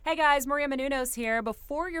Hey guys, Maria Menounos here.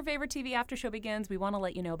 Before your favorite TV after show begins, we want to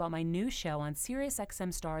let you know about my new show on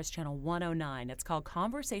SiriusXM Stars Channel 109. It's called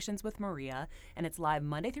Conversations with Maria, and it's live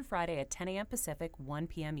Monday through Friday at 10 a.m. Pacific, 1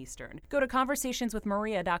 p.m. Eastern. Go to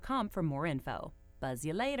conversationswithmaria.com for more info. Buzz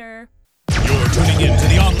you later. You're tuning in to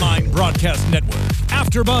the online broadcast network,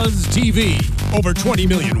 AfterBuzz TV. Over 20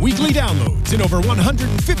 million weekly downloads in over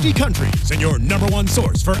 150 countries, and your number one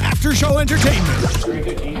source for after-show entertainment.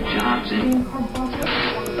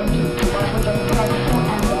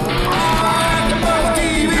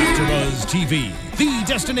 AfterBuzz TV, the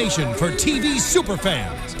destination for TV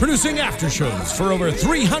superfans. Producing aftershows for over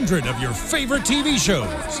 300 of your favorite TV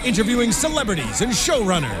shows. Interviewing celebrities and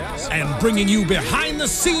showrunners. And bringing you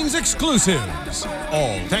behind-the-scenes exclusives.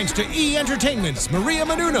 All thanks to E! Entertainment's Maria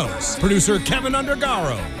Menounos, producer Kevin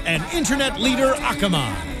Undergaro, and internet leader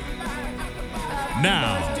Akamai.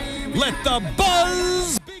 Now, let the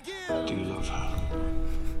buzz begin! Do you love her?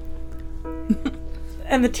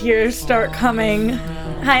 And the tears start coming.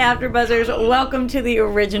 Hi, AfterBuzzers. Welcome to the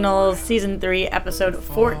originals, Season 3, Episode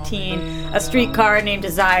 14, A Streetcar Named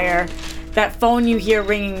Desire. That phone you hear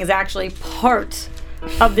ringing is actually part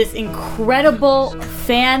of this incredible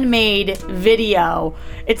fan-made video.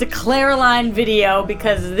 It's a Claraline video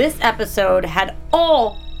because this episode had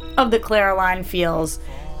all of the Claraline feels,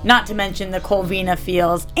 not to mention the Colvina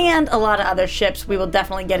feels, and a lot of other ships. We will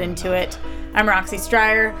definitely get into it. I'm Roxy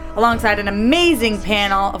Stryer, alongside an amazing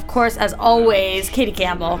panel. Of course, as always, Katie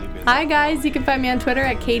Campbell. Hi, guys. You can find me on Twitter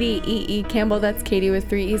at Katie E. Campbell. That's Katie with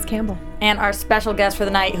 3 E's Campbell. And our special guest for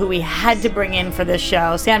the night, who we had to bring in for this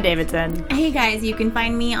show, Sam Davidson. Hey, guys. You can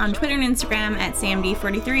find me on Twitter and Instagram at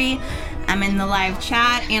SamD43. I'm in the live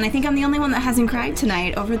chat, and I think I'm the only one that hasn't cried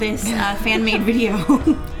tonight over this fan-made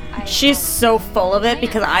video. She's so full of it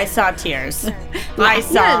because I saw tears. I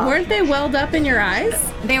saw. Yeah, weren't they welled up in your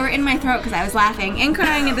eyes? They were in my throat because I was laughing and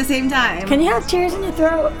crying at the same time. Can you have tears in your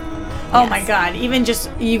throat? Oh my God. Even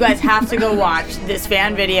just, you guys have to go watch this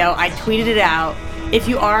fan video. I tweeted it out. If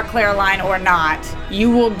you are Claraline or not,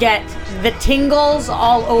 you will get the tingles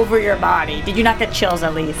all over your body. Did you not get chills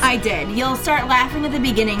at least? I did. You'll start laughing at the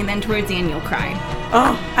beginning, and then towards the end you'll cry.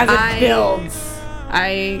 Oh, as it builds.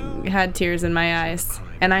 I had tears in my eyes.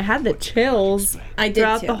 And I had the chills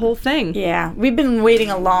throughout the whole thing. Yeah, we've been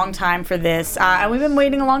waiting a long time for this. And we've been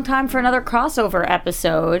waiting a long time for another crossover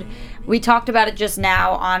episode. We talked about it just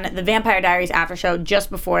now on the Vampire Diaries after show just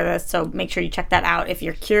before this, so make sure you check that out if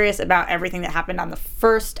you're curious about everything that happened on the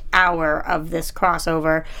first hour of this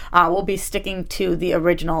crossover. We'll be sticking to the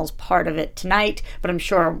originals part of it tonight, but I'm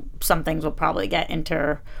sure some things will probably get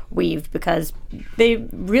interweaved because they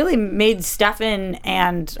really made Stefan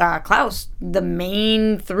and Klaus the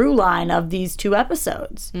main through line of these two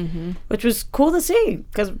episodes, which was cool to see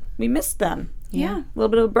because we missed them. Yeah, a little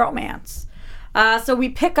bit of bromance. So we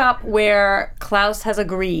pick up where Klaus has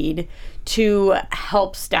agreed to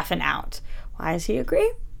help Stefan out. Why does he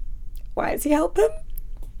agree? Why does he help him?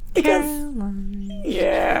 Because Caroline.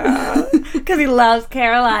 Yeah, because he loves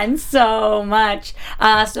Caroline so much.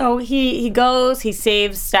 So he goes, he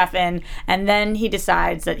saves Stefan, and then he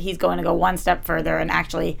decides that he's going to go one step further and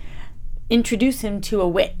actually introduce him to a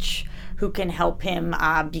witch who can help him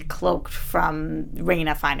be cloaked from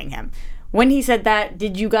Rhaena finding him. When he said that,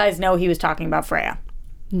 did you guys know he was talking about Freya?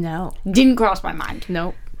 No. Didn't cross my mind.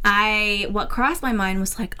 Nope. What crossed my mind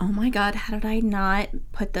was like, oh my God, how did I not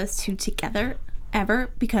put those two together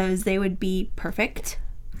ever? Because they would be perfect.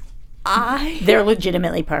 They're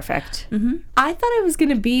legitimately perfect. Mm-hmm. I thought it was going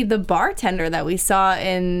to be the bartender that we saw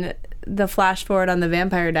in the flash forward on the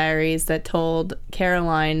Vampire Diaries that told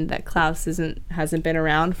Caroline that Klaus hasn't been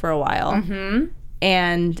around for a while. Mm-hmm.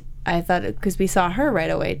 And I thought, because we saw her right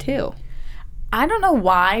away too. I don't know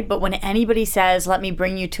why, but when anybody says, let me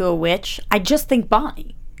bring you to a witch, I just think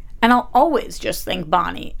Bonnie. And I'll always just think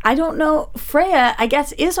Bonnie. I don't know. Freya, I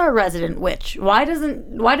guess, is our resident witch. Why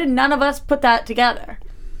did none of us put that together?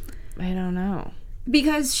 I don't know.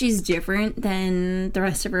 Because she's different than the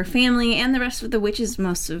rest of her family and the rest of the witches,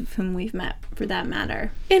 most of whom we've met, for that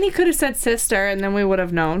matter. And he could have said sister, and then we would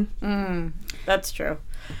have known. That's true.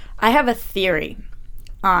 I have a theory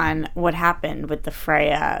on what happened with the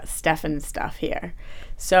Freya Stefan stuff here.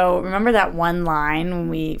 So remember that one line when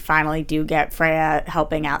we finally do get Freya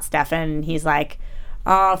helping out Stefan, and he's like,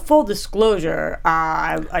 full disclosure,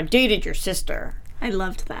 I dated your sister. I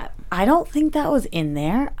loved that. I don't think that was in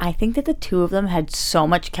there. I think that the two of them had so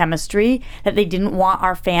much chemistry that they didn't want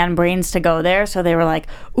our fan brains to go there, so they were like,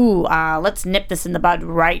 ooh, let's nip this in the bud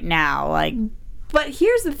right now. Like, but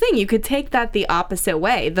here's the thing. You could take that the opposite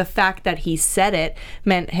way. The fact that he said it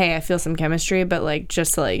meant, hey, I feel some chemistry, but, like,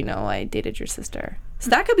 just to let you know, I dated your sister. So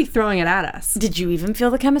that could be throwing it at us. Did you even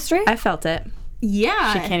feel the chemistry? I felt it.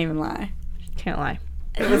 Yeah. She can't even lie. Can't lie.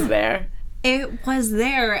 It was there. It was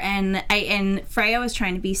there, and Freya was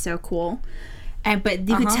trying to be so cool, but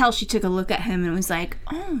you could tell she took a look at him and was like,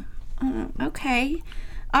 oh, okay,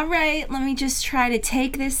 all right, let me just try to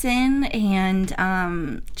take this in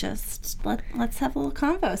and just let's have a little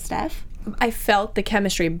convo, Steph. I felt the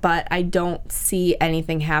chemistry, but I don't see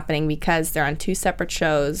anything happening because they're on 2 separate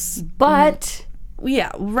shows. But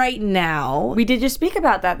Yeah, right now. we did just speak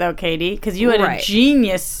about that, though, Katie, because you had a Right.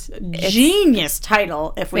 genius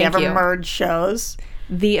title if we Thank ever you. merge shows.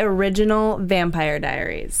 The original Vampire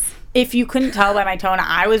Diaries. If you couldn't tell by my tone,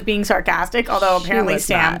 I was being sarcastic, although apparently was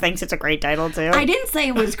Sam not. thinks it's a great title, too. I didn't say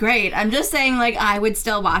it was great. I'm just saying, like, I would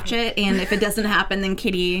still watch it, and if it doesn't happen, then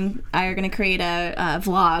Kitty and I are going to create a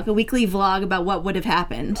weekly vlog about what would have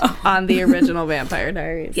happened. On the original Vampire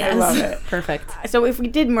Diaries. Yes. I love it. Perfect. So if we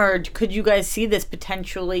did merge, could you guys see this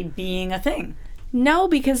potentially being a thing? No,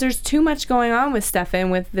 because there's too much going on with Stefan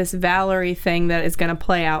with this Valerie thing that is going to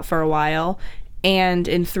play out for a while. And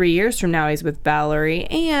in 3 years from now, he's with Valerie.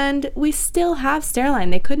 And we still have Stairline.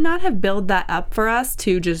 They could not have built that up for us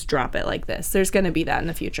to just drop it like this. There's going to be that in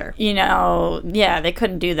the future. You know, yeah, they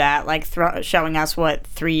couldn't do that, like showing us what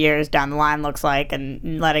 3 years down the line looks like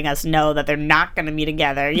and letting us know that they're not going to be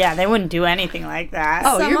together. Yeah, they wouldn't do anything like that.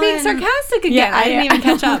 Oh, you're being Someone- sarcastic again. Yeah, I didn't even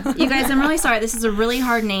catch up. You guys, I'm really sorry. This is a really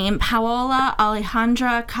hard name. Paola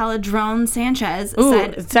Alejandra Caladron Sanchez Ooh,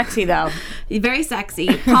 said, it's sexy, though. very sexy.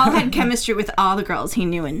 Paul had chemistry with all the girls he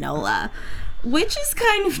knew in NOLA, which is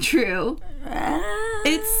kind of true.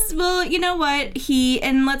 It's, well, you know what?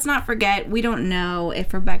 And let's not forget, we don't know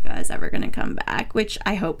if Rebecca is ever going to come back, which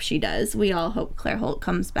I hope she does. We all hope Claire Holt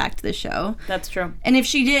comes back to the show. That's true. And if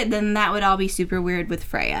she did, then that would all be super weird with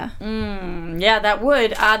Freya. Yeah, that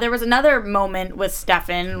would. There was another moment with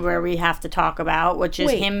Stefan where we have to talk about, which is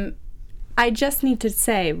Wait. him. I just need to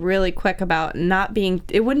say really quick about not being...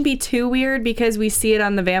 It wouldn't be too weird because we see it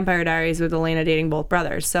on the Vampire Diaries with Elena dating both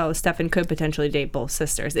brothers. So Stefan could potentially date both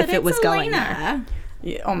sisters if it was going there.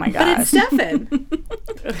 Yeah, oh my But gosh. it's Stefan.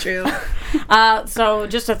 True. So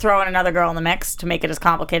just to throw in another girl in the mix to make it as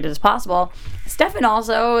complicated as possible, Stefan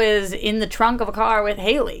also is in the trunk of a car with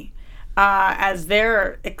Haley as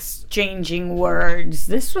they're exchanging words.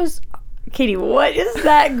 This was... Katie, what is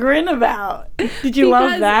that grin about? Did you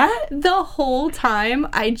love that? The whole time,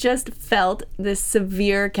 I just felt this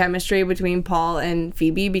severe chemistry between Paul and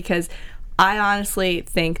Phoebe because I honestly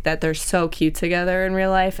think that they're so cute together in real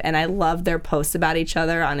life, and I love their posts about each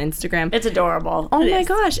other on Instagram. It's adorable. Oh my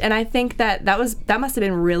gosh. And I think that must have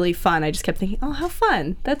been really fun. I just kept thinking, oh, how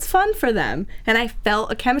fun. That's fun for them. And I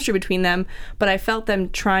felt a chemistry between them, but I felt them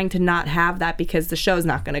trying to not have that because the show's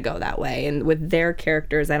not going to go that way. And with their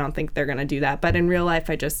characters, I don't think they're going to do that. But in real life,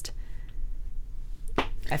 I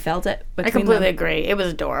felt it. I completely agree. It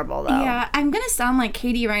was adorable, though. Yeah, I'm going to sound like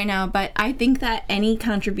Katie right now, but I think that any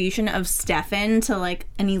contribution of Stefan to, like,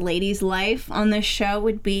 any lady's life on this show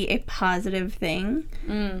would be a positive thing.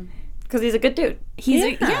 Because he's a good dude.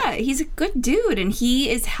 He's a good dude, and he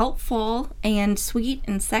is helpful and sweet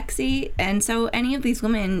and sexy, and so any of these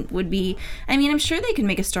women would be... I mean, I'm sure they could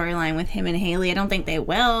make a storyline with him and Haley. I don't think they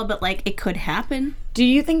will, but, like, it could happen. Do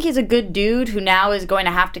you think he's a good dude who now is going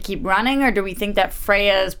to have to keep running, or do we think that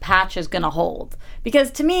Freya's patch is going to hold?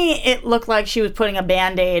 Because to me, it looked like she was putting a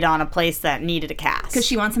Band-Aid on a place that needed a cast. Because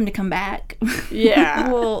she wants him to come back. Yeah.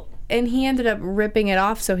 Well, and he ended up ripping it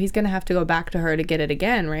off, so he's going to have to go back to her to get it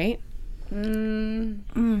again, right?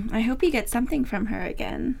 I hope he gets something from her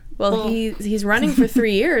again. Well, he's running for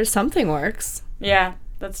 3 years. Something works. Yeah,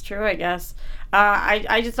 that's true, I guess.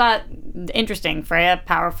 I just thought interesting. Freya,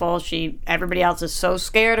 powerful. Everybody else is so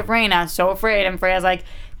scared of Reyna, so afraid, and Freya's like,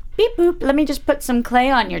 beep boop, let me just put some clay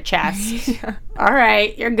on your chest. Yeah. All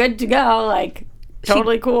right, you're good to go. Like,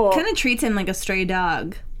 totally cool. Kind of treats him like a stray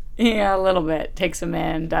dog. Yeah, a little bit. Takes him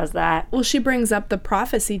in, does that. Well, she brings up the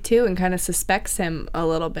prophecy, too, and kind of suspects him a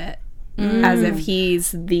little bit. As if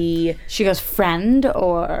he's the... She goes, friend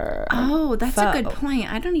or... Oh, that's foe. a good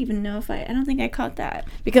point. I don't even know if I don't think I caught that.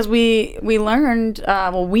 Because we learned,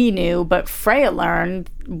 we knew, but Freya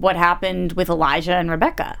learned what happened with Elijah and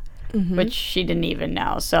Rebecca, which she didn't even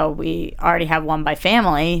know. So we already have one by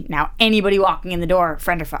family. Now anybody walking in the door,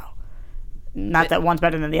 friend or foe. Not that one's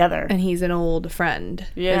better than the other. And he's an old friend,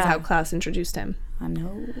 is how Klaus introduced him. An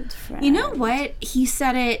old friend. You know what? He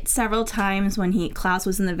said it several times when Klaus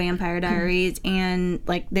was in the Vampire Diaries and,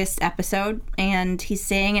 like, this episode, and he's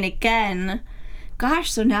saying it again.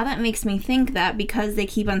 Gosh, so now that makes me think that because they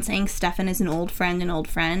keep on saying Stefan is an old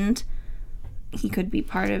friend, he could be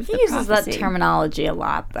part of the He uses that prophecy. terminology a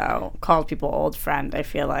lot, though. Calls people old friend, I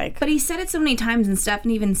feel like. But he said it so many times, and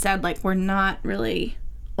Stefan even said, like, we're not really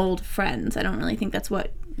old friends. I don't really think that's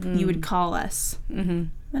what you would call us. Mm-hmm.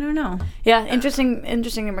 I don't know. Yeah, interesting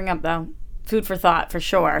to bring up, though. Food for thought, for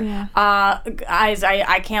sure. Yeah. Guys,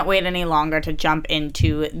 I can't wait any longer to jump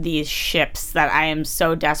into these ships that I am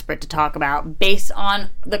so desperate to talk about. Based on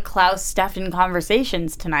the Klaus-Stefan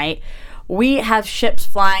conversations tonight, we have ships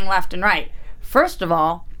flying left and right. First of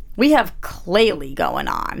all, we have Claylee going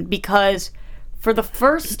on, because for the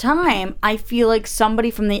first time, I feel like somebody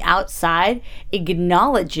from the outside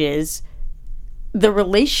acknowledges the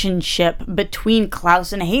relationship between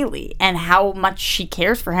Klaus and Haley and how much she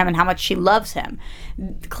cares for him and how much she loves him.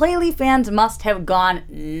 Claylee fans must have gone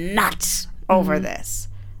nuts over this.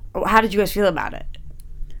 How did you guys feel about it?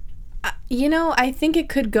 You know, I think it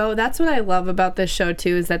could go. That's what I love about this show,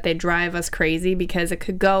 too, is that they drive us crazy because it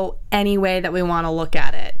could go any way that we want to look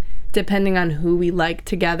at it, depending on who we like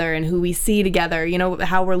together and who we see together, you know,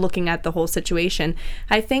 how we're looking at the whole situation.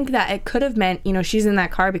 I think that it could have meant, you know, she's in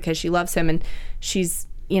that car because she loves him and she's,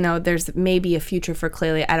 you know, there's maybe a future for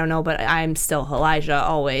Claylee. I don't know, but I'm still Elijah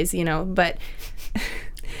always, you know, but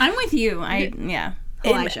I'm with you.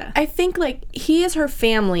 Elijah. I think, like, he is her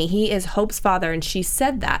family. He is Hope's father, and she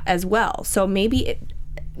said that as well. So maybe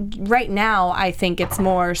right now, I think it's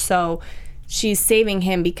more so she's saving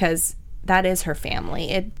him because that is her family.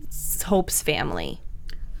 It's Hope's family.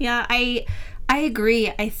 Yeah, I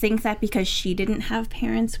agree. I think that because she didn't have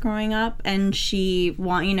parents growing up and she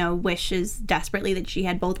wishes desperately that she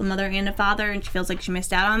had both a mother and a father, and she feels like she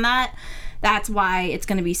missed out on that. That's why it's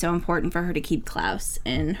going to be so important for her to keep Klaus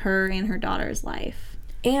in her and her daughter's life.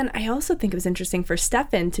 And I also think it was interesting for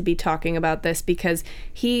Stefan to be talking about this because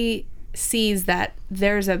he sees that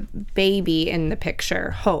there's a baby in the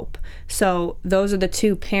picture, Hope. So those are the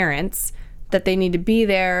two parents that they need to be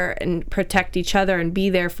there and protect each other and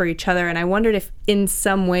be there for each other. And I wondered if in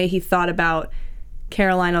some way he thought about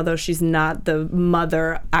Caroline, although she's not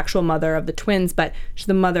the actual mother of the twins, but she's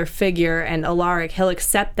the mother figure, and Alaric, he'll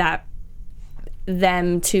accept that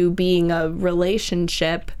them to being a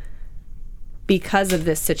relationship because of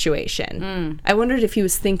this situation. I wondered if he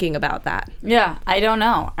was thinking about that. Yeah, I don't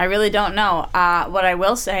know. I really don't know. What I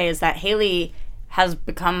will say is that Haley has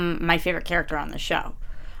become my favorite character on the show.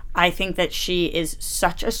 I think that she is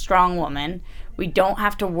such a strong woman. We don't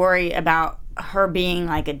have to worry about her being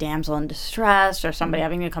like a damsel in distress or somebody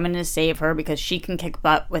having to come in to save her, because she can kick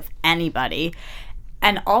butt with anybody.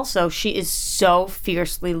 And also, she is so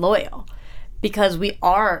fiercely loyal, because we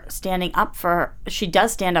are standing up for her. She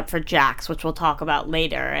does stand up for Jax, which we'll talk about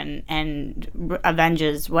later, and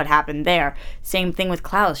avenges what happened there. Same thing with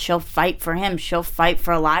Klaus. She'll fight for him. She'll fight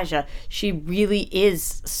for Elijah. She really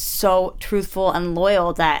is so truthful and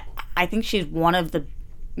loyal that I think she's one of the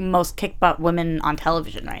most kick-butt women on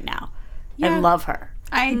television right now. Yeah. I love her.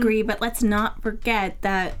 I agree, but let's not forget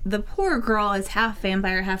that the poor girl is half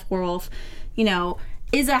vampire, half werewolf,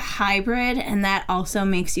 is a hybrid, and that also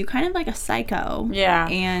makes you kind of like a psycho. Yeah.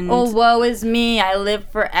 And woe is me. I live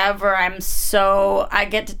forever. I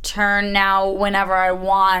get to turn now whenever I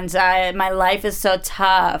want. My life is so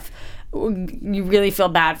tough. You really feel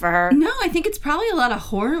bad for her? No, I think it's probably a lot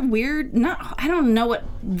of I don't know what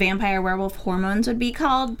vampire werewolf hormones would be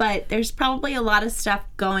called, but there's probably a lot of stuff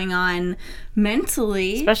going on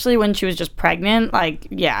mentally. Especially when she was just pregnant. Like,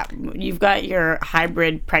 yeah, you've got your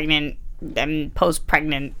hybrid pregnant and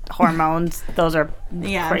post-pregnant hormones. Those are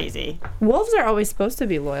crazy. Wolves are always supposed to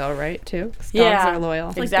be loyal, right, too? 'Cause dogs are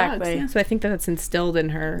loyal. Exactly. Dogs, So I think that's instilled in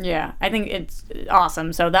her. Yeah, I think it's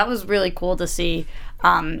awesome. So that was really cool to see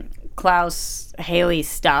Klaus Haley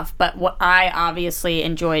stuff. But what I obviously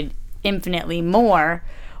enjoyed infinitely more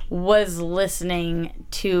was listening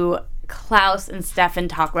to Klaus and Stefan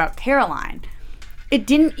talk about Caroline. It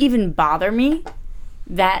didn't even bother me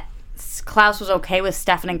that Klaus was okay with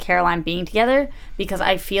Stefan and Caroline being together, because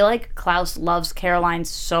I feel like Klaus loves Caroline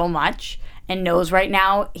so much and knows right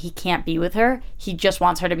now he can't be with her. He just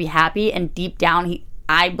wants her to be happy, and deep down,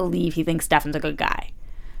 I believe he thinks Stefan's a good guy.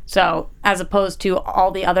 So, as opposed to all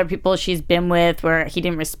the other people she's been with where he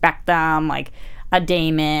didn't respect them, like a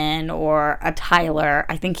Damon or a Tyler,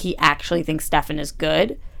 I think he actually thinks Stefan is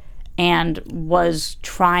good and was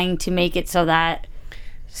trying to make it so that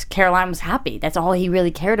Caroline was happy. That's all he really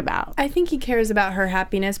cared about. I think he cares about her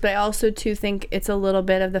happiness, but I also, too, think it's a little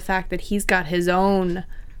bit of the fact that he's got his own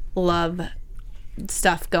love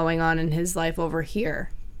stuff going on in his life over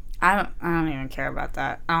here. I don't even care about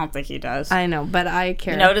that. I don't think he does. I know, but I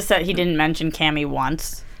care. Notice that he didn't mention Cammy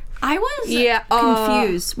once. I was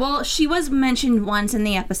confused. Well, she was mentioned once in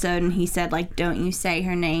the episode, and he said, like, don't you say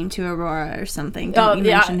her name to Aurora or something. Don't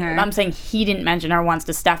you mention her. I'm saying he didn't mention her once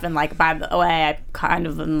to Stefan, like, by the way, I'm kind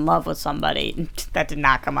of in love with somebody. That did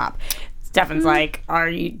not come up. Stefan's like,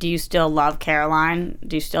 do you still love Caroline?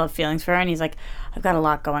 Do you still have feelings for her? And he's like, I've got a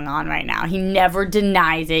lot going on right now. He never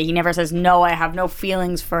denies it. He never says, no, I have no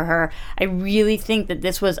feelings for her. I really think that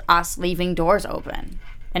this was us leaving doors open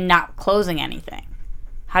and not closing anything.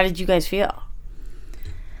 How did you guys feel?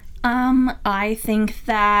 I think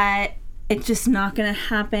that it's just not going to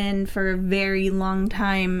happen for a very long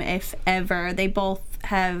time, if ever. They both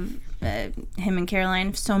have, him and Caroline,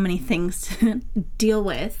 have so many things to deal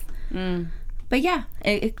with. But yeah,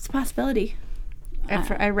 it's a possibility.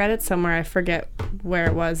 I read it somewhere. I forget where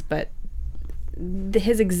it was, but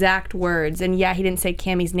his exact words, and yeah, he didn't say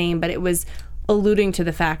Cammie's name, but it was alluding to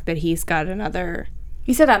the fact that he's got another...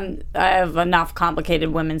 He said, I have enough complicated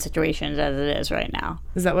women situations as it is right now.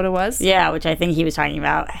 Is that what it was? Yeah, which I think he was talking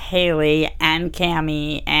about Haley and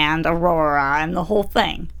Cammie and Aurora and the whole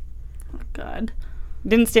thing. Oh, God.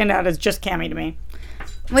 Didn't stand out as just Cammie to me.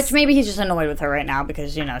 Which maybe he's just annoyed with her right now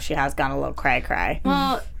because, you know, she has gone a little cray-cray.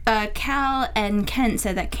 Well, Cal and Kent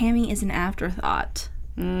said that Cammie is an afterthought,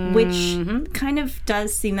 which kind of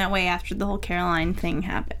does seem that way after the whole Caroline thing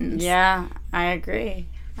happens. Yeah, I agree.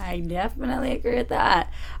 I definitely agree with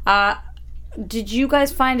that. Did you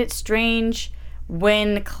guys find it strange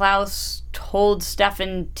when Klaus told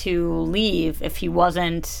Stefan to leave if he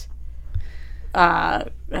wasn't... not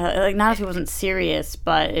if he wasn't serious,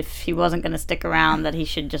 but if he wasn't going to stick around, that he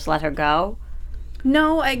should just let her go?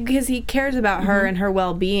 No, because he cares about her and her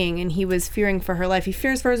well-being, and he was fearing for her life. He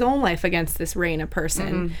fears for his own life against this Raina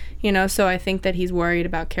person, you know, so I think that he's worried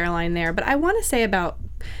about Caroline there. But I want to say about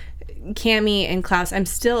Cammie and Klaus, I'm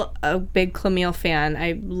still a big Camille fan.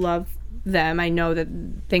 I love them. I know that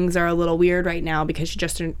things are a little weird right now because she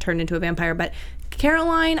just turned into a vampire, but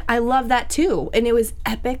Caroline, I love that too. And it was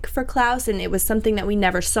epic for Klaus, and it was something that we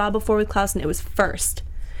never saw before with Klaus, and it was first.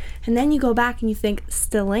 And then you go back and you think,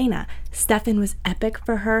 Stelena, Stefan was epic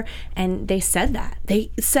for her, and they said that.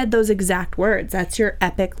 They said those exact words. That's your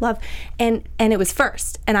epic love. And it was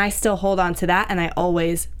first. And I still hold on to that, and I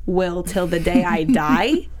always will till the day I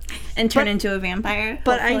die. And turn into a vampire,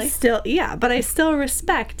 But hopefully. I still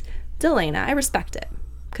respect Delana. I respect it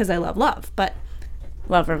because I love, but...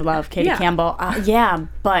 Love, Katie Campbell. Yeah,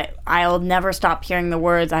 but I'll never stop hearing the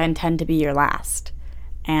words, I intend to be your last.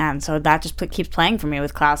 And so that just keeps playing for me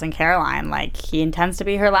with Klaus and Caroline. Like, he intends to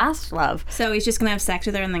be her last love. So he's just going to have sex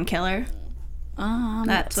with her and then kill her?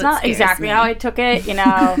 That's not exactly how I took it, you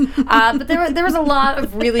know. But there was a lot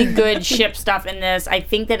of really good ship stuff in this. I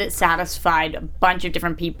think that it satisfied a bunch of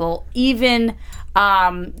different people, even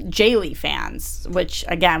Jaylee fans, which,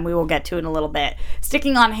 again, we will get to in a little bit.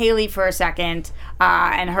 Sticking on Haley for a second,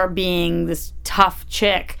 and her being this tough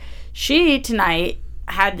chick, she, tonight,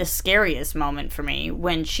 had the scariest moment for me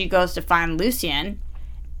when she goes to find Lucien,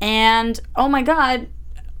 and, oh my God,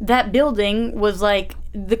 that building was like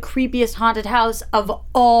the creepiest haunted house of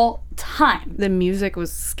all time. The music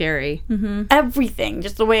was scary. Everything,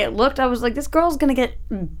 just the way it looked, I was like, this girl's gonna get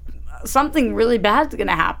something really bad's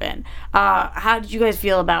gonna happen. How did you guys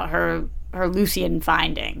feel about her Lucien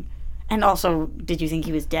finding? And also, did you think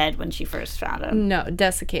he was dead when she first found him? No,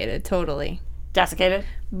 desiccated, totally. Desiccated?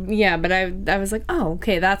 Yeah, but I was like, oh,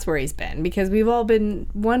 okay, that's where he's been. Because we've all been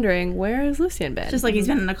wondering, where has Lucien been? Just like he's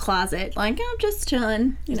been in a closet. Like, I'm just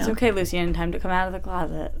chilling. It's okay, Lucien, time to come out of the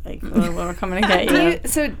closet. Like, we're coming to get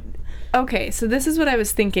you. So this is what I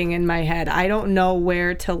was thinking in my head. I don't know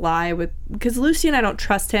where to lie with... Because Lucien, I don't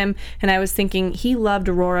trust him. And I was thinking he loved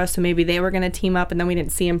Aurora, so maybe they were going to team up, and then we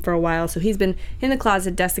didn't see him for a while. So he's been in the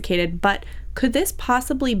closet, desiccated. But could this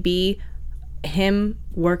possibly be him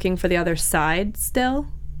working for the other side still?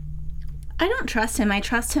 I don't trust him. I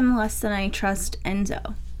trust him less than I trust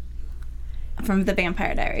Enzo from the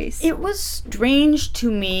Vampire Diaries. It was strange to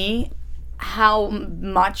me how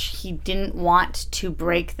much he didn't want to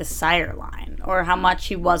break the sire line, or how much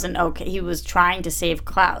he wasn't okay. He was trying to save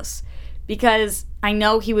Klaus, because I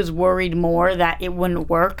know he was worried more that it wouldn't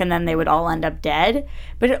work and then they would all end up dead.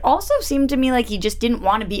 But it also seemed to me like he just didn't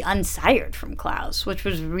want to be unsired from Klaus, which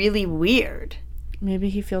was really weird. Maybe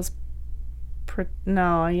he feels...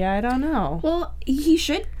 I don't know. Well, he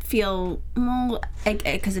should feel... Well,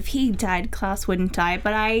 because if he died, Klaus wouldn't die.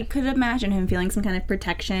 But I could imagine him feeling some kind of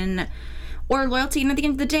protection or loyalty. And at the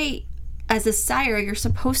end of the day, as a sire, you're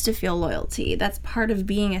supposed to feel loyalty. That's part of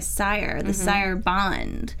being a sire, the sire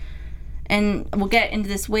bond. And we'll get into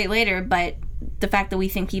this way later, but the fact that we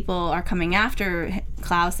think people are coming after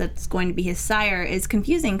Klaus that's going to be his sire is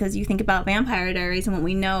confusing because you think about Vampire Diaries and what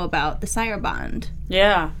we know about the sire bond.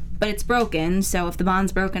 Yeah. But it's broken, so if the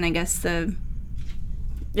bond's broken, I guess the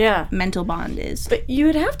mental bond is. But you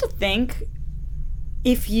would have to think,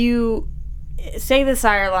 if you say the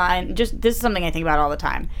sire line, this is something I think about all the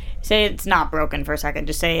time. Say it's not broken for a second.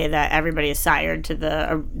 Just say that everybody is sired to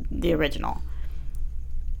the original.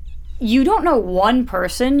 You don't know one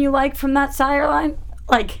person you like from that sire line,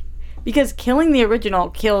 like, because killing the original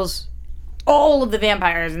kills all of the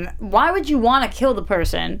vampires. And why would you want to kill the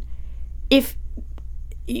person if,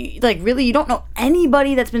 really, you don't know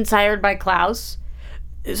anybody that's been sired by Klaus?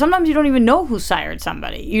 Sometimes you don't even know who sired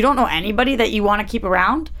somebody. You don't know anybody that you want to keep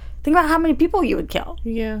around. Think about how many people you would kill.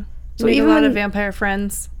 Yeah. So even even a lot of vampire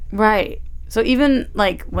friends. Right. So even,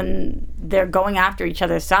 like, when they're going after each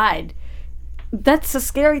other's side, that's a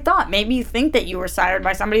scary thought. Maybe you think that you were sired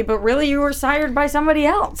by somebody, but really you were sired by somebody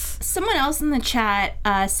else. Someone else in the chat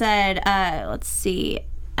said, let's see,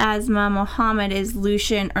 Asma Mohammed is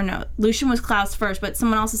Lucian, or no, Lucian was Klaus first, but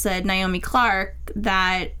someone also said, Naomi Clark,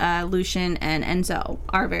 that Lucian and Enzo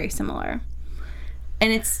are very similar.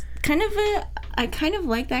 And it's kind of I kind of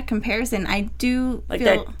like that comparison. I do Like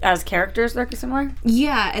feel, that as characters, they're similar?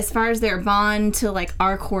 yeah, as far as their bond to, like,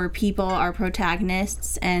 our core people, our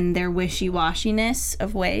protagonists, and their wishy-washiness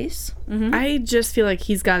of ways. I just feel like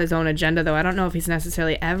he's got his own agenda, though. I don't know if he's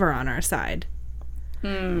necessarily ever on our side.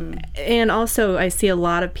 And also, I see a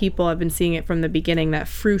lot of people, I've been seeing it from the beginning, that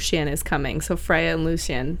Fruscian is coming. So Freya and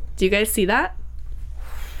Lucian. Do you guys see that?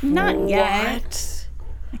 Not yet. What?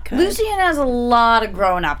 Lucian has a lot of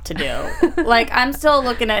growing up to do. Like, I'm still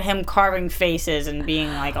looking at him carving faces and being,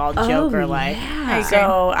 like, all Joker-like. yeah.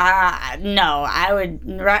 So, no, I would,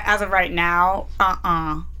 as of right now,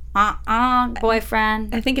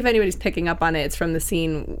 boyfriend. I think if anybody's picking up on it, it's from the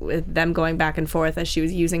scene with them going back and forth as she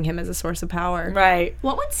was using him as a source of power. Right.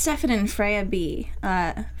 What would Stefan and Freya be?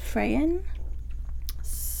 Freyan?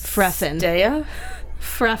 Freffin. Dea?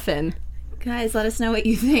 Freffin. Guys, let us know what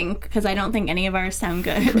you think, because I don't think any of ours sound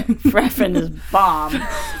good. Freffin is bomb.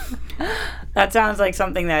 That sounds like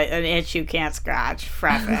something that an itch you can't scratch.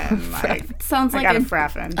 Freffin. Like, Sounds I like got a a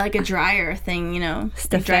freffin. like a dryer thing, you know,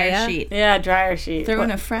 a dryer Stefea? sheet. Yeah, dryer sheet. Throw in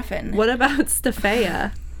a freffin. What about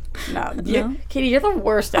Stefea? No, Katie, you're the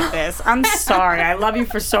worst at this. I'm sorry. I love you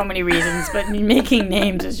for so many reasons, but making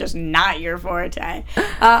names is just not your forte.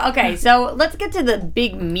 Okay, so let's get to the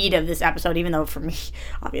big meat of this episode, even though for me,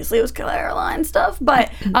 obviously, it was Caroline stuff.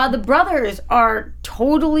 But the brothers are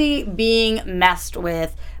totally being messed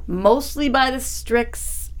with, mostly by the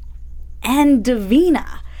Strix and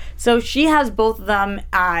Davina. So she has both of them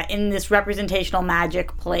in this representational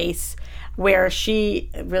magic place, where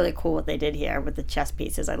really cool what they did here with the chess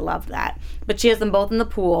pieces. I love that. But she has them both in the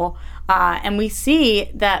pool. And we see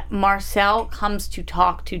that Marcel comes to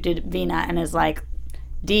talk to Davina and is like,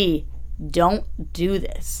 D, don't do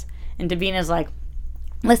this. And Davina's like,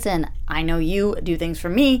 listen, I know you do things for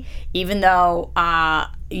me, even though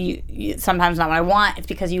you sometimes not what I want. It's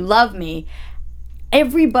because you love me.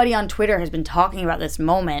 Everybody on Twitter has been talking about this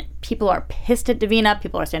moment. People are pissed at Davina.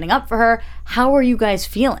 People are standing up for her. How are you guys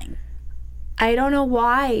feeling? I don't know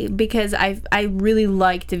why, because I really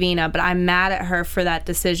like Davina, but I'm mad at her for that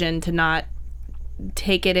decision to not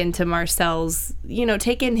take it into Marcel's,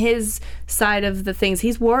 take in his side of the things.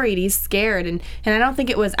 He's worried, he's scared, and I don't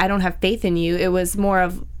think it was, I don't have faith in you. It was more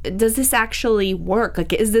of, does this actually work?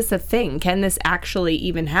 Like, is this a thing? Can this actually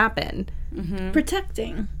even happen? Mm-hmm.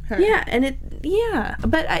 Protecting her. Yeah,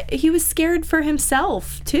 but he was scared for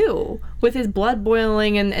himself too, with his blood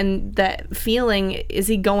boiling and that feeling, is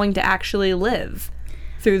he going to actually live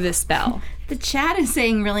through this spell? The chat is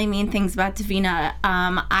saying really mean things about Davina.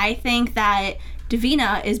 I think that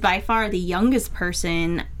Davina is by far the youngest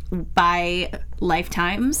person by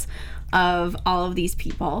lifetimes of all of these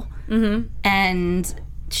people. Mm-hmm. And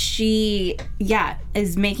she,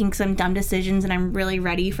 is making some dumb decisions, and I'm really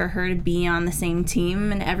ready for her to be on the same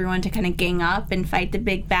team and everyone to kind of gang up and fight the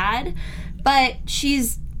big bad. But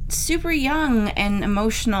she's super young and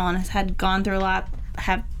emotional and has gone through a lot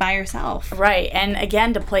by herself. Right. And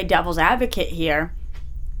again, to play devil's advocate here,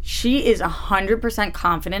 she is 100%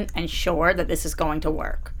 confident and sure that this is going to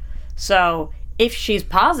work. So if she's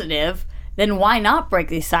positive, then why not break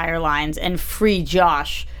these sire lines and free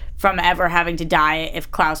Josh from ever having to die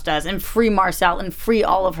if Klaus does, and free Marcel and free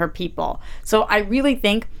all of her people? So I really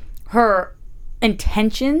think her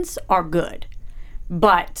intentions are good,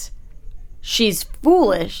 but she's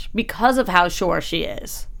foolish because of how sure she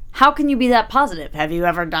is. How can you be that positive? Have you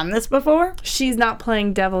ever done this before? She's not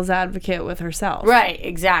playing devil's advocate with herself. Right,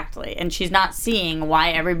 exactly. And she's not seeing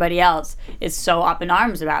why everybody else is so up in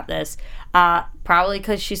arms about this. Probably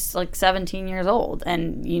because she's like 17 years old.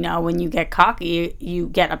 And, you know, when you get cocky, you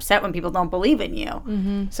get upset when people don't believe in you.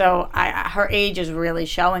 Mm-hmm. So her age is really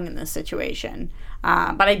showing in this situation.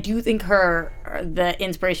 But I do think the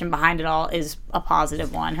inspiration behind it all is a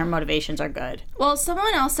positive one. Her motivations are good. Well,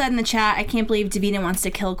 someone else said in the chat, I can't believe Davina wants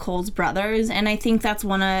to kill Cole's brothers. And I think that's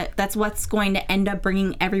what's going to end up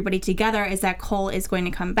bringing everybody together, is that Cole is going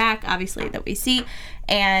to come back, obviously, that we see.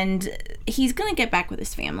 And he's going to get back with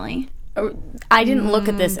his family. I didn't look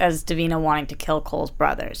at this as Davina wanting to kill Cole's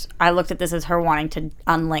brothers. I looked at this as her wanting to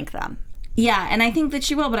unlink them. Yeah, and I think that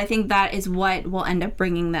she will, but I think that is what will end up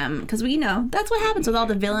bringing them. Because we know that's what happens with all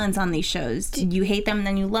the villains on these shows. You hate them,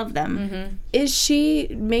 then you love them. Mm-hmm. Is she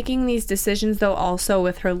making these decisions, though, also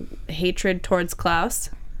with her hatred towards Klaus?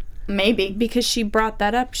 Maybe. Because she brought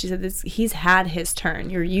that up. She said he's had his turn.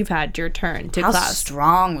 You've had your turn to Klaus. How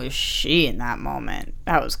strong was she in that moment?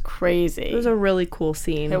 That was crazy. It was a really cool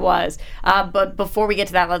scene. It was. But before we get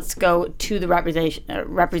to that, let's go to the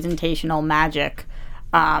representational magic.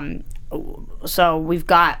 So we've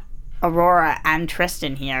got Aurora and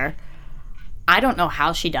Tristan here. I don't know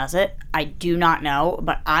how she does it. I do not know.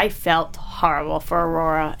 But I felt horrible for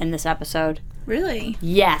Aurora in this episode. Really?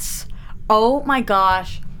 Yes. Oh my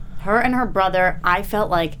gosh. Her and her brother, I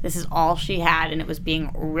felt like this is all she had and it was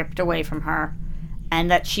being ripped away from her.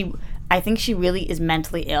 And that I think she really is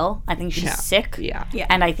mentally ill. I think she's sick. Yeah.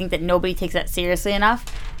 And I think that nobody takes that seriously enough.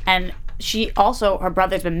 And her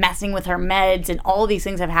brother's been messing with her meds and all these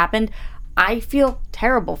things have happened. I feel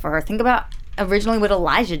terrible for her. Think about originally what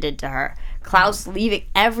Elijah did to her. Klaus leaving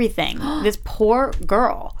everything. This poor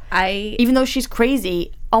girl. Even though she's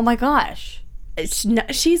crazy, oh my gosh.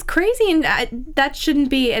 She's crazy, and that shouldn't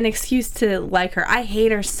be an excuse to like her. I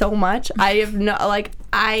hate her so much. When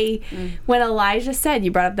Elijah said,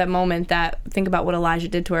 you brought up that moment, think about what Elijah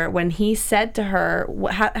did to her. When he said to her,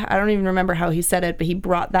 I don't even remember how he said it, but he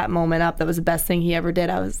brought that moment up. That was the best thing he ever did.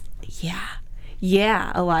 I was,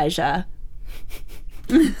 yeah, Elijah.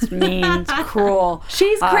 It's mean. It's cruel.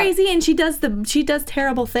 She's crazy, and she does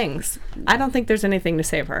terrible things. I don't think there's anything to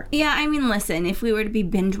save her. Yeah, I mean, listen, if we were to be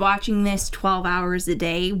binge watching this 12 hours a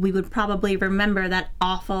day, we would probably remember that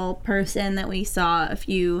awful person that we saw a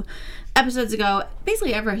few episodes ago.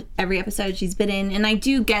 Basically, every episode she's been in, and I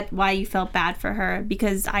do get why you felt bad for her,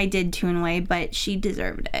 because I did tune away, but she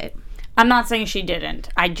deserved it. I'm not saying she didn't.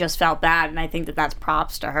 I just felt bad, and I think that that's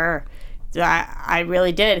props to her. I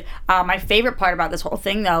really did. My favorite part about this whole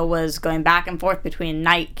thing, though, was going back and forth between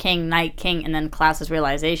Night King, and then Klaus's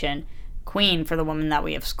realization. Queen for the woman that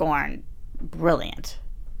we have scorned. Brilliant.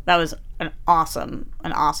 That was an awesome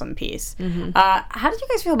piece. Mm-hmm. How did you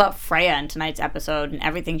guys feel about Freya in tonight's episode and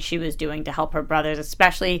everything she was doing to help her brothers,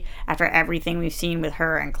 especially after everything we've seen with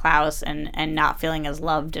her and Klaus and not feeling as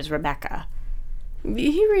loved as Rebecca?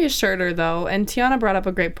 He reassured her, though, and Tiana brought up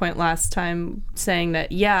a great point last time, saying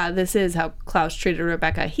that, this is how Klaus treated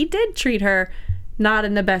Rebecca. He did treat her not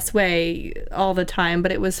in the best way all the time,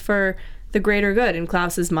 but it was for the greater good in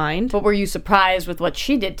Klaus's mind. But were you surprised with what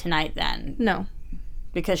she did tonight, then? No.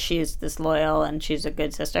 Because she's this loyal and she's a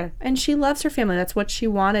good sister? And she loves her family. That's what she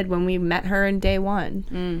wanted when we met her in day one.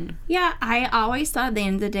 Mm. Yeah, I always thought at the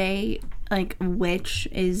end of the day, like, witch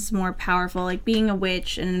is more powerful. Like, being a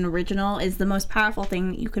witch and an original is the most powerful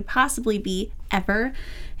thing that you could possibly be ever.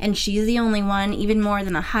 And she's the only one, even more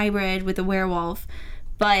than a hybrid with a werewolf.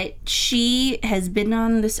 But she has been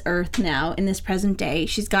on this earth now in this present day.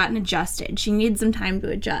 She's gotten adjusted. She needs some time to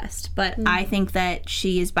adjust. But I think that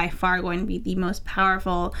she is by far going to be the most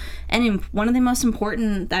powerful and one of the most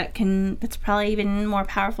important that's probably even more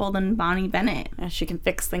powerful than Bonnie Bennett. Yeah, she can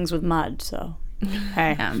fix things with mud, so...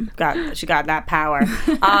 Hey, she got that power.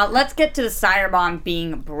 Let's get to the Sire Bond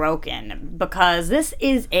being broken, because this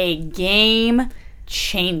is a game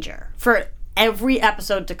changer. For every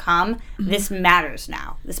episode to come, this matters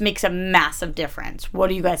now. This makes a massive difference. What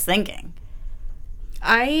are you guys thinking?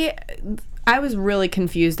 I was really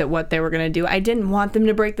confused at what they were going to do. I didn't want them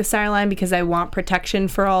to break the Sire line because I want protection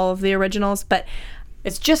for all of the originals, but...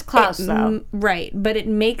 It's just Klaus, though. Right, but it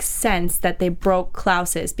makes sense that they broke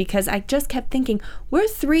Klaus's, because I just kept thinking, we're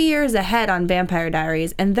 3 years ahead on Vampire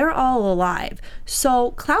Diaries, and they're all alive. So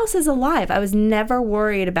Klaus is alive. I was never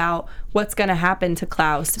worried about what's going to happen to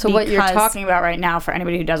Klaus. So what you're talking about right now, for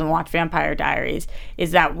anybody who doesn't watch Vampire Diaries, is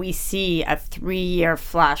that we see a 3-year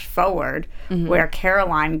flash forward where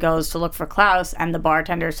Caroline goes to look for Klaus, and the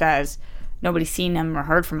bartender says, nobody's seen him or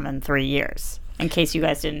heard from him in 3 years. In case you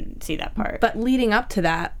guys didn't see that part. But leading up to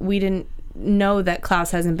that, we didn't know that Klaus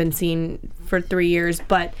hasn't been seen for 3 years,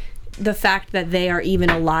 but the fact that they are even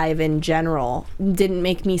alive in general didn't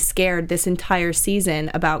make me scared this entire season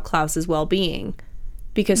about Klaus's well-being.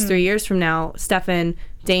 because 3 years from now, Stefan,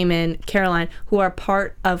 Damon, Caroline, who are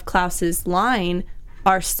part of Klaus's line,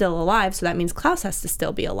 are still alive, so that means Klaus has to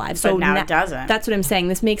still be alive. So now it doesn't. That's what I'm saying.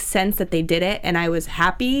 This makes sense that they did it, and I was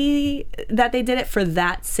happy that they did it for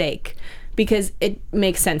that sake, because it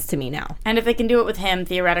makes sense to me now. And if they can do it with him,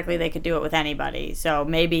 theoretically they could do it with anybody. So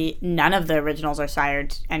maybe none of the originals are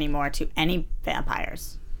sired anymore to any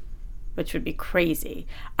vampires, which would be crazy.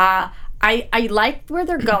 I like where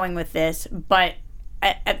they're going with this, but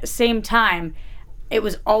at the same time, it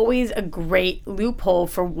was always a great loophole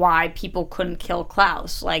for why people couldn't kill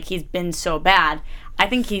Klaus. Like, he's been so bad. I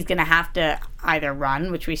think he's going to have to either run,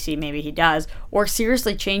 which we see maybe he does, or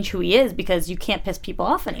seriously change who he is, because you can't piss people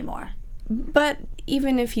off anymore. But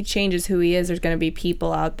even if he changes who he is, there's going to be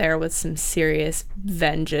people out there with some serious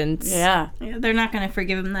vengeance. Yeah. They're not going to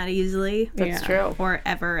forgive him that easily. That's true. Or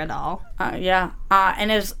ever at all.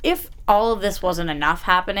 And if all of this wasn't enough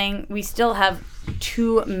happening, we still have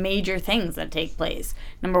two major things that take place.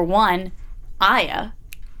 Number one, Aya,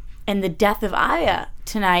 and the death of Aya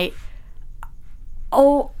tonight.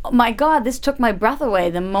 Oh my God, this took my breath away.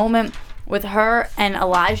 The moment with her and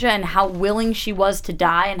Elijah, and how willing she was to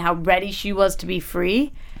die and how ready she was to be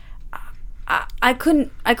free. I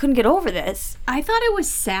couldn't get over this. I thought it was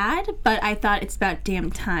sad, but I thought it's about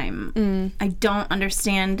damn time. I don't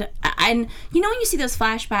understand. And you know when you see those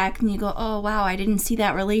flashbacks and you go, oh wow, I didn't see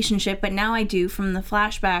that relationship, but now I do from the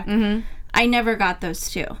flashback. Mm-hmm. I never got those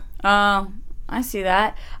two. Oh, I see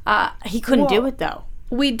that. He couldn't do it though.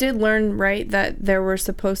 We did learn, right, that there were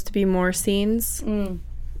supposed to be more scenes.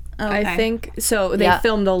 Okay. I think so. They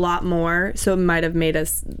filmed a lot more, so it might have made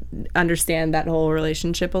us understand that whole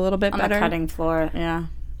relationship a little bit better. On the cutting floor, yeah.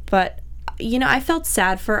 But I felt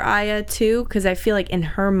sad for Aya too, because I feel like in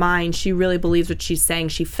her mind she really believes what she's saying.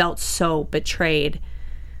 She felt so betrayed,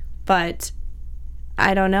 but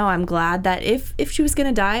I don't know. I'm glad that if she was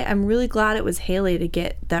gonna die, I'm really glad it was Haley to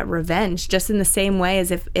get that revenge. Just in the same way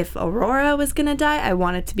as if Aurora was gonna die, I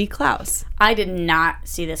want it to be Klaus. I did not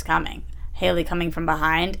see this coming. Haley coming from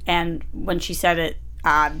behind, and when she said it,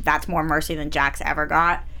 that's more mercy than Jax ever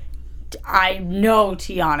got. I know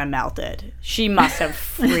Tiana melted. She must have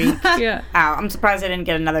freaked out. I'm surprised I didn't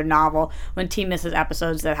get another novel. When T misses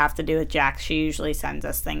episodes that have to do with Jax, she usually sends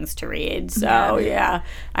us things to read. So yeah,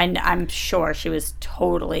 I'm sure she was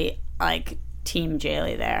totally like Team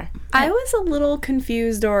Jaylee there. I was a little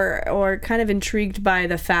confused or kind of intrigued by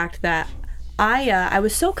the fact that I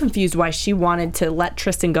was so confused why she wanted to let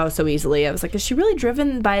Tristan go so easily. I was like, is she really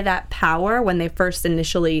driven by that power? When they first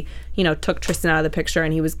initially, took Tristan out of the picture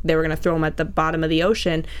and they were going to throw him at the bottom of the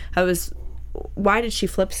ocean, why did she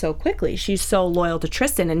flip so quickly? She's so loyal to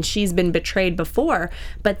Tristan, and she's been betrayed before.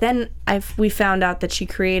 But then we found out that she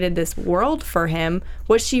created this world for him.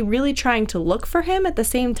 Was she really trying to look for him at the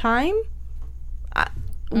same time?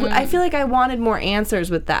 I feel like I wanted more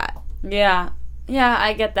answers with that. Yeah,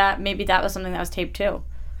 I get that. Maybe that was something that was taped too.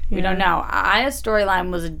 We don't know. Aya's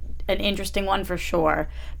storyline was an interesting one for sure,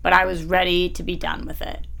 but I was ready to be done with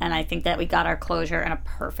it. And I think that we got our closure in a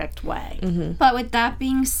perfect way. Mm-hmm. But with that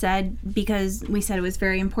being said, because we said it was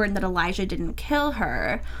very important that Elijah didn't kill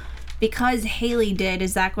her, because Haley did,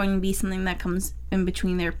 is that going to be something that comes in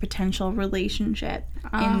between their potential relationship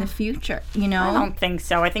in the future? I don't think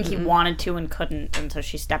so. I think he wanted to and couldn't, and so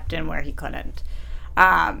she stepped in where he couldn't.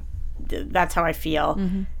 That's how I feel.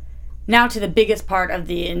 Mm-hmm. Now to the biggest part of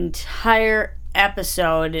the entire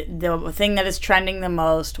episode, the thing that is trending the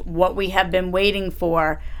most, what we have been waiting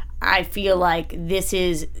for. I feel like this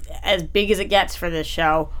is as big as it gets for this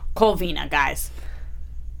show. Colvina, guys.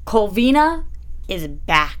 Colvina is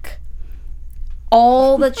back.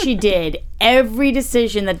 All that she did, every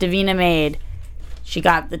decision that Davina made, she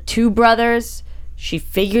got the two brothers, she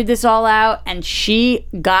figured this all out, and she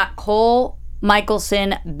got Cole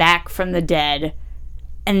Michelson back from the dead,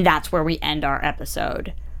 and that's where we end our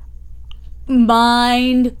episode.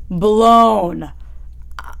 Mind blown.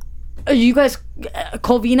 Are you guys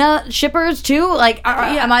Colvina shippers too? Like,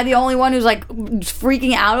 am I the only one who's like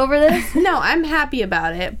freaking out over this? No, I'm happy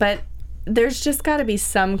about it, but there's just got to be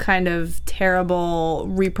some kind of terrible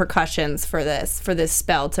repercussions for this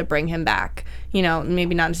spell to bring him back.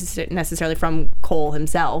 Maybe not necessarily from Cole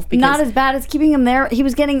himself. Because not as bad as keeping him there. He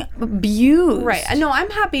was getting abused. Right. No, I'm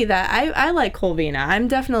happy that I like Colvina. I'm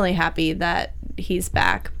definitely happy that he's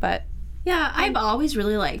back, but... Yeah, I've always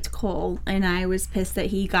really liked Cole, and I was pissed that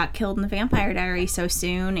he got killed in the Vampire Diaries so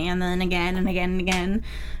soon, and then again and again and again.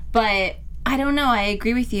 But I don't know, I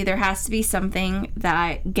agree with you. There has to be something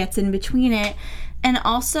that gets in between it. And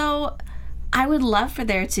also, I would love for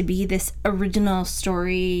there to be this original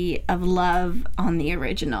story of love on the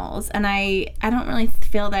originals. And I don't really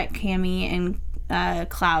feel that Cammie and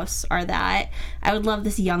Klaus are that. I would love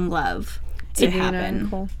this young love to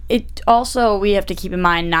happen. It also, we have to keep in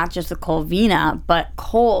mind, not just the Colvina, but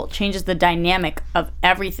Cole changes the dynamic of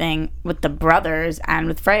everything with the brothers and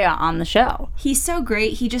with Freya on the show. He's so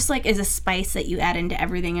great. He just like is a spice that you add into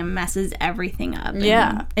everything and messes everything up.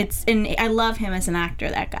 Yeah. And I love him as an actor,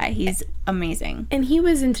 that guy. He's amazing. And he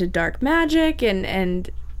was into dark magic, and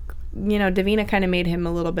you know, Davina kind of made him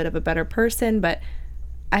a little bit of a better person, but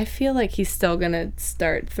I feel like he's still going to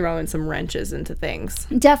start throwing some wrenches into things.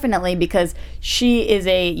 Definitely, because she is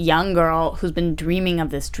a young girl who's been dreaming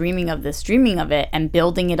of it, and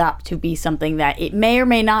building it up to be something that it may or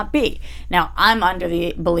may not be. Now, I'm under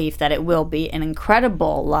the belief that it will be an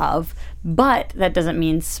incredible love, but that doesn't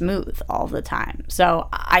mean smooth all the time. So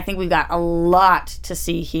I think we've got a lot to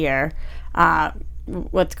see here.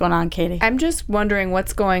 What's going on, Katie? I'm just wondering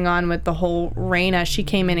what's going on with the whole Reyna. She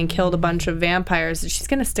came in and killed a bunch of vampires. She's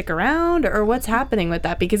going to stick around, or what's happening with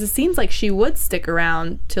that? Because it seems like she would stick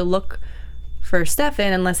around to look for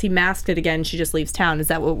Stefan unless he masked it again. She just leaves town. Is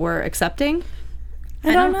that what we're accepting?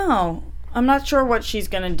 I don't know. I'm not sure what she's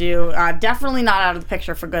going to do. Definitely not out of the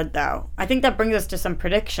picture for good, though. I think that brings us to some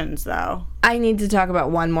predictions, though. I need to talk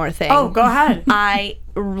about one more thing. Oh, go ahead.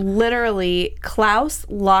 Literally, Klaus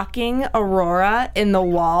locking Aurora in the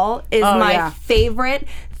wall is my favorite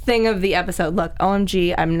thing of the episode. Look,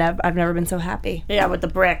 OMG, I've never been so happy. Yeah, with the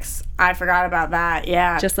bricks. I forgot about that.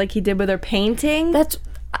 Yeah. Just like he did with her painting.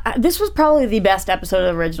 This was probably the best episode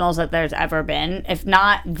of the originals that there's ever been. If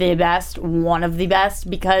not the best, one of the best,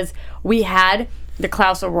 because we had the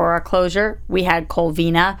Klaus Aurora closure, we had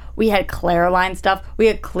Colvina, we had Clareline stuff, we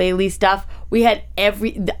had Claylee stuff, we had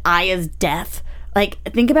the Aya's death. Like,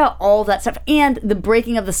 think about all that stuff, and the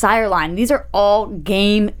breaking of the Sire line. These are all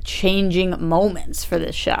game-changing moments for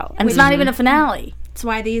this show, and it's not even a finale. That's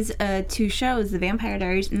why these two shows, the Vampire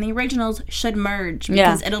Diaries and the originals, should merge,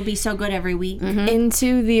 because it'll be so good every week.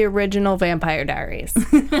 Into the original Vampire Diaries.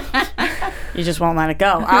 You just won't let it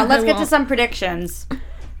go. Let's get to some predictions.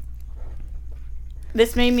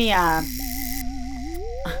 This made me, And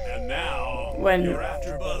now, when your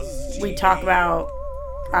AfterBuzz TV. we talk about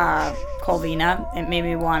Colvina, it made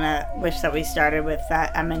me want to wish that we started with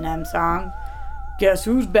that Eminem song. Guess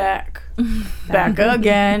who's back? Back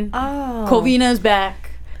again. Oh. Colvina's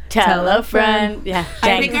back. Tell a friend. Yeah,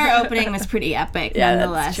 I think our opening was pretty epic,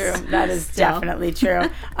 nonetheless. That's true. That is definitely true. All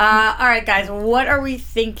right, guys, what are we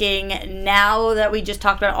thinking now that we just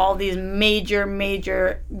talked about all these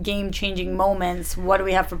major game-changing moments? What do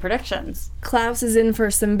we have for predictions? Klaus is in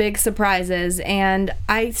for some big surprises, and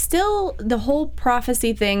the whole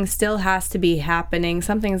prophecy thing still has to be happening.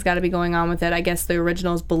 Something's got to be going on with it. I guess the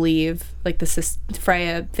originals believe, like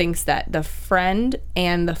Freya thinks that the friend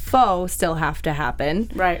and the foe still have to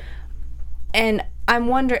happen. Right. And I'm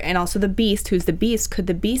wondering, and also the Beast, who's the Beast? Could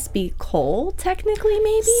the Beast be Cole, technically,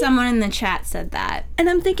 maybe? Someone in the chat said that. And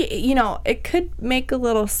I'm thinking, it could make a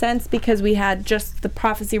little sense because we had just the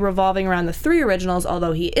prophecy revolving around the three originals,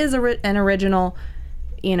 although he is an original,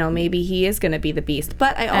 maybe he is going to be the Beast.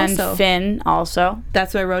 But And Finn also.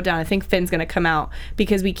 That's what I wrote down. I think Finn's going to come out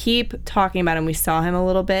because we keep talking about him. We saw him a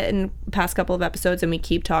little bit in the past couple of episodes, and we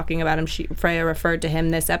keep talking about him. Freya referred to him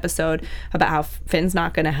this episode about how Finn's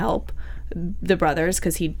not going to help the brothers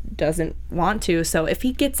because he doesn't want to. So if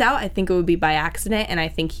he gets out, I think it would be by accident, and I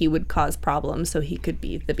think he would cause problems, so he could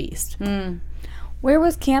be the Beast. Where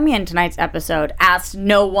was Cammy in tonight's episode? Asked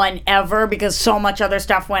no one ever because so much other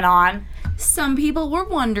stuff went on. Some people were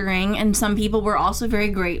wondering, and some people were also very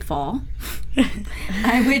grateful,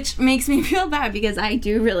 which makes me feel bad because I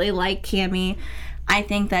do really like Cammy. I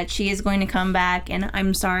think that she is going to come back, and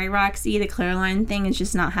I'm sorry, Roxy, the Caroline thing is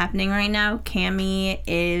just not happening right now. Cammy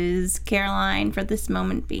is Caroline for this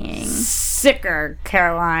moment being. Sicker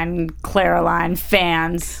Caroline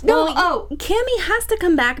fans. Well, Cammy has to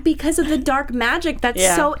come back because of the dark magic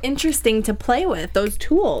that's so interesting to play with, those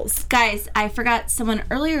tools. Guys, I forgot someone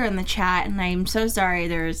earlier in the chat, and I'm so sorry,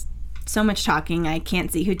 there's so much talking, I can't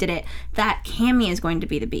see who did it, that Cammy is going to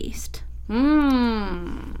be the Beast.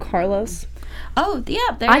 Carlos? Oh,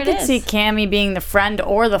 yeah, there I it could is. see Cammy being the friend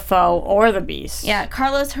or the foe or the Beast. Yeah,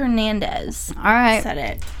 Carlos Hernandez. All right. Said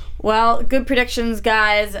it. Well, good predictions,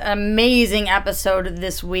 guys. Amazing episode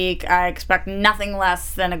this week. I expect nothing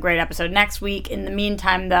less than a great episode next week. In the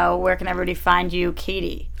meantime, though, where can everybody find you,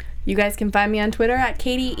 Katie? You guys can find me on Twitter at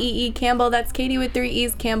Katie E.E. Campbell. That's Katie with 3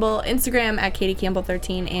 E's Campbell. Instagram at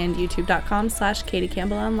KatieCampbell13 and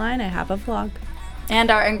YouTube.com/KatieCampbellOnline. I have a vlog.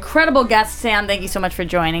 And our incredible guest, Sam, thank you so much for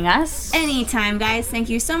joining us. Anytime, guys. Thank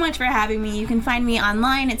you so much for having me. You can find me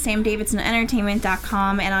online at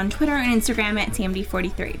SamDavidsonEntertainment.com and on Twitter and Instagram at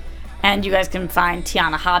SamD43. And you guys can find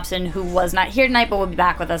Tiana Hobson, who was not here tonight, but will be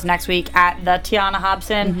back with us next week, at the Tiana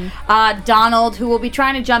Hobson. Donald, who will be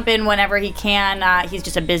trying to jump in whenever he can. He's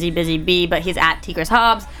just a busy bee, but he's at Tigris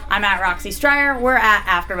Hobbs. I'm at Roxy Stryer. We're at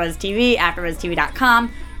AfterBuzz TV,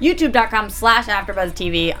 AfterBuzzTV.com,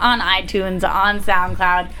 YouTube.com/AfterBuzzTV, on iTunes, on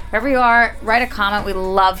SoundCloud. Wherever you are, write a comment. We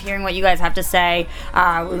love hearing what you guys have to say.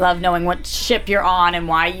 We love knowing what ship you're on and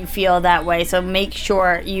why you feel that way. So make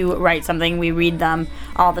sure you write something. We read them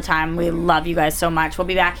all the time. We love you guys so much. We'll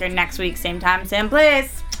be back here next week, same time, same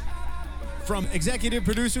place. From executive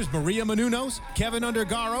producers Maria Menounos, Kevin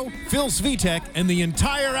Undergaro, Phil Svitek, and the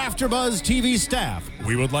entire AfterBuzz TV staff,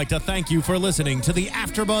 we would like to thank you for listening to the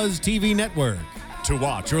AfterBuzz TV network. To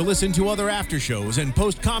watch or listen to other after shows and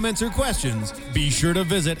post comments or questions, be sure to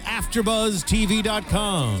visit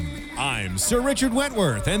AfterBuzzTV.com. I'm Sir Richard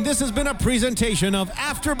Wentworth, and this has been a presentation of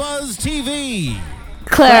AfterBuzz TV.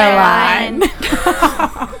 Clarion.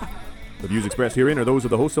 The views expressed herein are those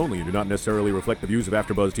of the hosts only and do not necessarily reflect the views of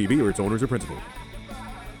AfterBuzz TV or its owners or principals.